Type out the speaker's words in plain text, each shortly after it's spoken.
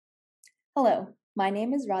Hello, my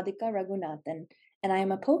name is Radhika Raghunathan, and I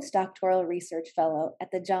am a postdoctoral research fellow at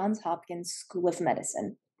the Johns Hopkins School of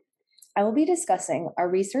Medicine. I will be discussing our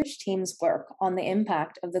research team's work on the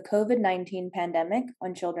impact of the COVID 19 pandemic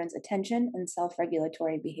on children's attention and self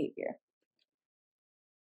regulatory behavior.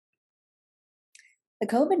 The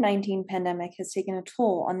COVID 19 pandemic has taken a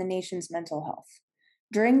toll on the nation's mental health.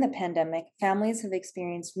 During the pandemic, families have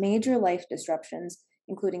experienced major life disruptions,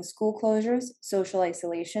 including school closures, social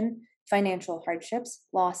isolation, financial hardships,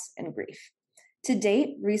 loss, and grief. To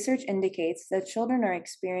date, research indicates that children are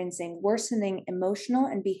experiencing worsening emotional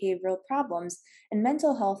and behavioral problems and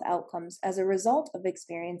mental health outcomes as a result of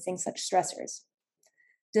experiencing such stressors.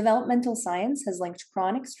 Developmental science has linked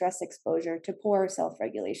chronic stress exposure to poor self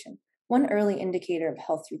regulation, one early indicator of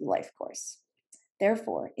health through the life course.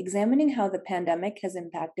 Therefore, examining how the pandemic has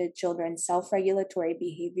impacted children's self regulatory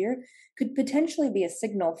behavior could potentially be a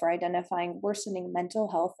signal for identifying worsening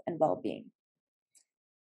mental health and well being.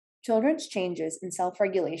 Children's changes in self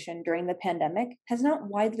regulation during the pandemic has not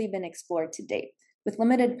widely been explored to date, with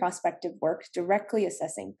limited prospective work directly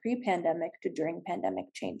assessing pre pandemic to during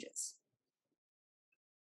pandemic changes.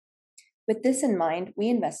 With this in mind, we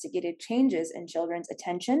investigated changes in children's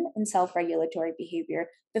attention and self regulatory behavior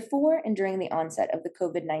before and during the onset of the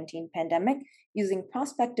COVID 19 pandemic using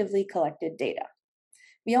prospectively collected data.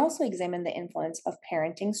 We also examined the influence of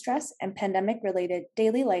parenting stress and pandemic related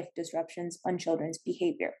daily life disruptions on children's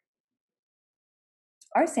behavior.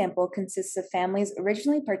 Our sample consists of families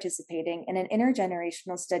originally participating in an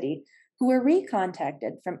intergenerational study who were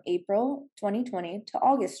recontacted from April 2020 to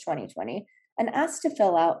August 2020 and asked to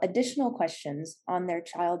fill out additional questions on their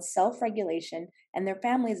child's self regulation and their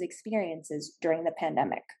family's experiences during the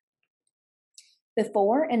pandemic.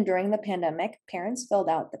 Before and during the pandemic, parents filled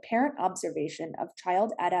out the Parent Observation of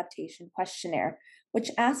Child Adaptation Questionnaire,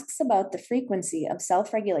 which asks about the frequency of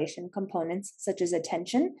self regulation components such as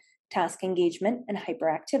attention, task engagement, and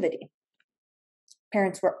hyperactivity.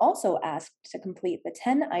 Parents were also asked to complete the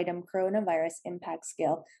 10-item coronavirus impact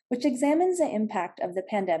scale, which examines the impact of the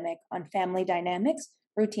pandemic on family dynamics,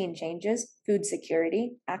 routine changes, food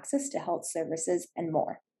security, access to health services, and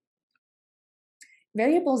more.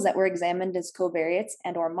 Variables that were examined as covariates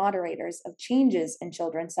and/or moderators of changes in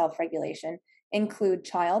children's self-regulation include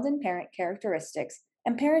child and parent characteristics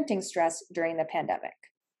and parenting stress during the pandemic.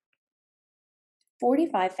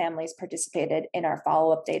 45 families participated in our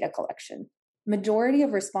follow-up data collection. Majority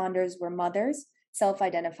of responders were mothers,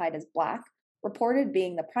 self-identified as Black, reported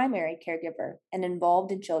being the primary caregiver, and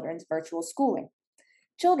involved in children's virtual schooling.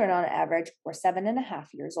 Children on average were 7.5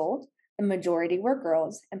 years old. The majority were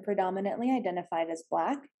girls and predominantly identified as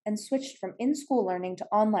Black and switched from in-school learning to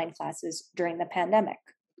online classes during the pandemic.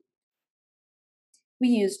 We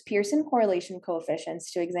used Pearson correlation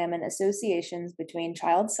coefficients to examine associations between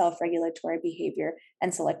child self-regulatory behavior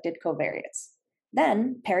and selected covariates.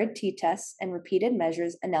 Then, paired t-tests and repeated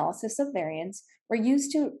measures analysis of variance were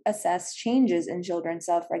used to assess changes in children's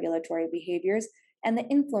self-regulatory behaviors and the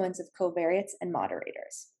influence of covariates and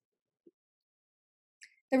moderators.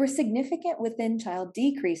 There were significant within-child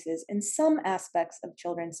decreases in some aspects of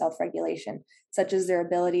children's self-regulation, such as their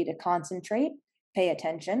ability to concentrate, pay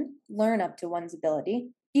attention, learn up to one's ability,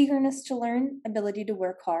 eagerness to learn, ability to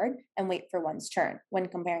work hard, and wait for one's turn when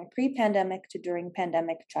comparing pre-pandemic to during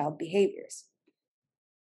pandemic child behaviors.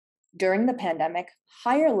 During the pandemic,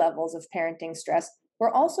 higher levels of parenting stress were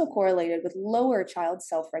also correlated with lower child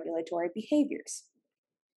self-regulatory behaviors.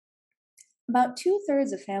 About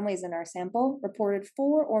 2/3 of families in our sample reported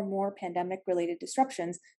 4 or more pandemic-related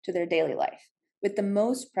disruptions to their daily life, with the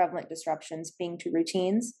most prevalent disruptions being to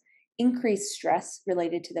routines, increased stress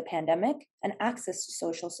related to the pandemic, and access to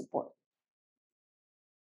social support.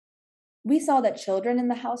 We saw that children in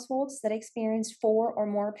the households that experienced 4 or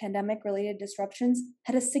more pandemic-related disruptions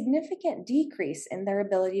had a significant decrease in their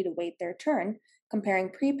ability to wait their turn,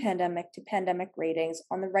 comparing pre-pandemic to pandemic ratings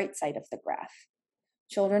on the right side of the graph.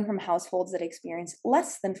 Children from households that experienced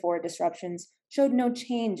less than 4 disruptions showed no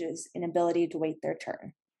changes in ability to wait their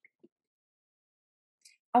turn.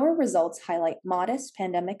 Our results highlight modest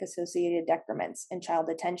pandemic-associated decrements in child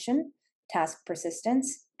attention, task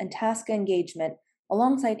persistence, and task engagement,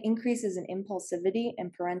 alongside increases in impulsivity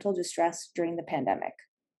and parental distress during the pandemic.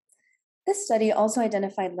 This study also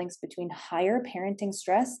identified links between higher parenting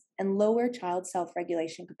stress and lower child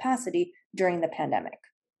self-regulation capacity during the pandemic.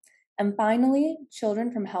 And finally,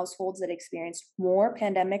 children from households that experienced more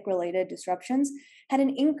pandemic-related disruptions had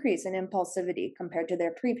an increase in impulsivity compared to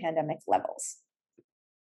their pre-pandemic levels.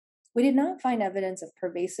 We did not find evidence of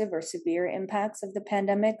pervasive or severe impacts of the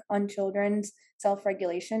pandemic on children's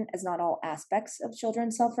self-regulation, as not all aspects of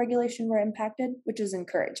children's self-regulation were impacted, which is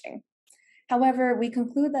encouraging. However, we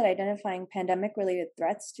conclude that identifying pandemic related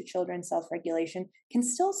threats to children's self regulation can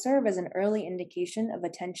still serve as an early indication of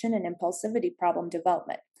attention and impulsivity problem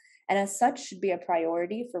development, and as such should be a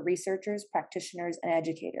priority for researchers, practitioners, and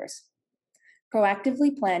educators.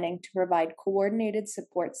 Proactively planning to provide coordinated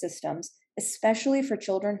support systems, especially for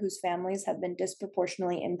children whose families have been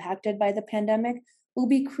disproportionately impacted by the pandemic, will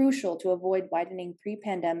be crucial to avoid widening pre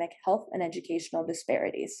pandemic health and educational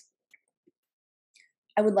disparities.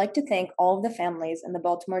 I would like to thank all of the families in the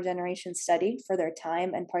Baltimore Generation Study for their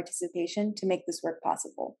time and participation to make this work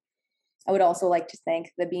possible. I would also like to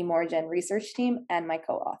thank the Be More Gen research team and my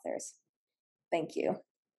co authors. Thank you.